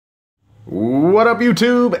What up,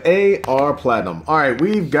 YouTube? AR Platinum. All right,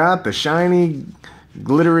 we've got the shiny,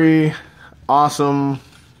 glittery, awesome,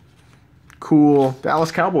 cool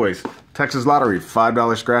Dallas Cowboys Texas Lottery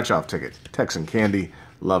 $5 scratch-off ticket. Texan Candy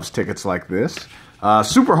loves tickets like this.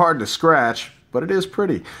 Super hard to scratch, but it is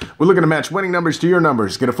pretty. We're looking to match winning numbers to your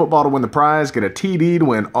numbers. Get a football to win the prize. Get a TD to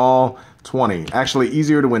win all 20. Actually,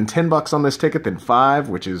 easier to win 10 bucks on this ticket than 5,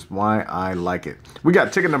 which is why I like it. We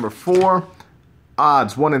got ticket number 4.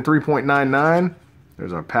 Odds 1 in 3.99.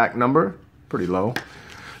 There's our pack number. Pretty low. All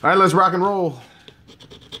right, let's rock and roll.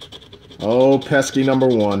 Oh, pesky number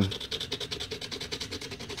 1.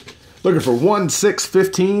 Looking for 1, 6,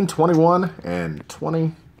 15, 21, and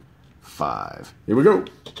 25. Here we go.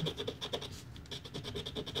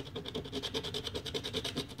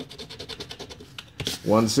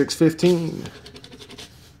 One, 6, 15,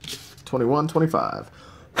 21, 25.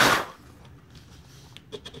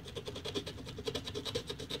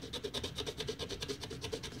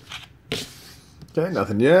 Okay,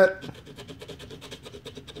 nothing yet.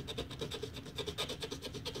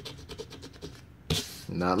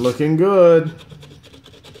 Not looking good.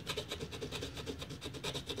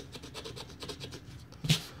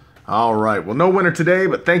 All right, well, no winner today,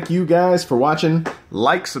 but thank you guys for watching.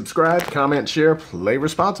 Like, subscribe, comment, share, play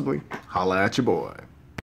responsibly. Holla at your boy.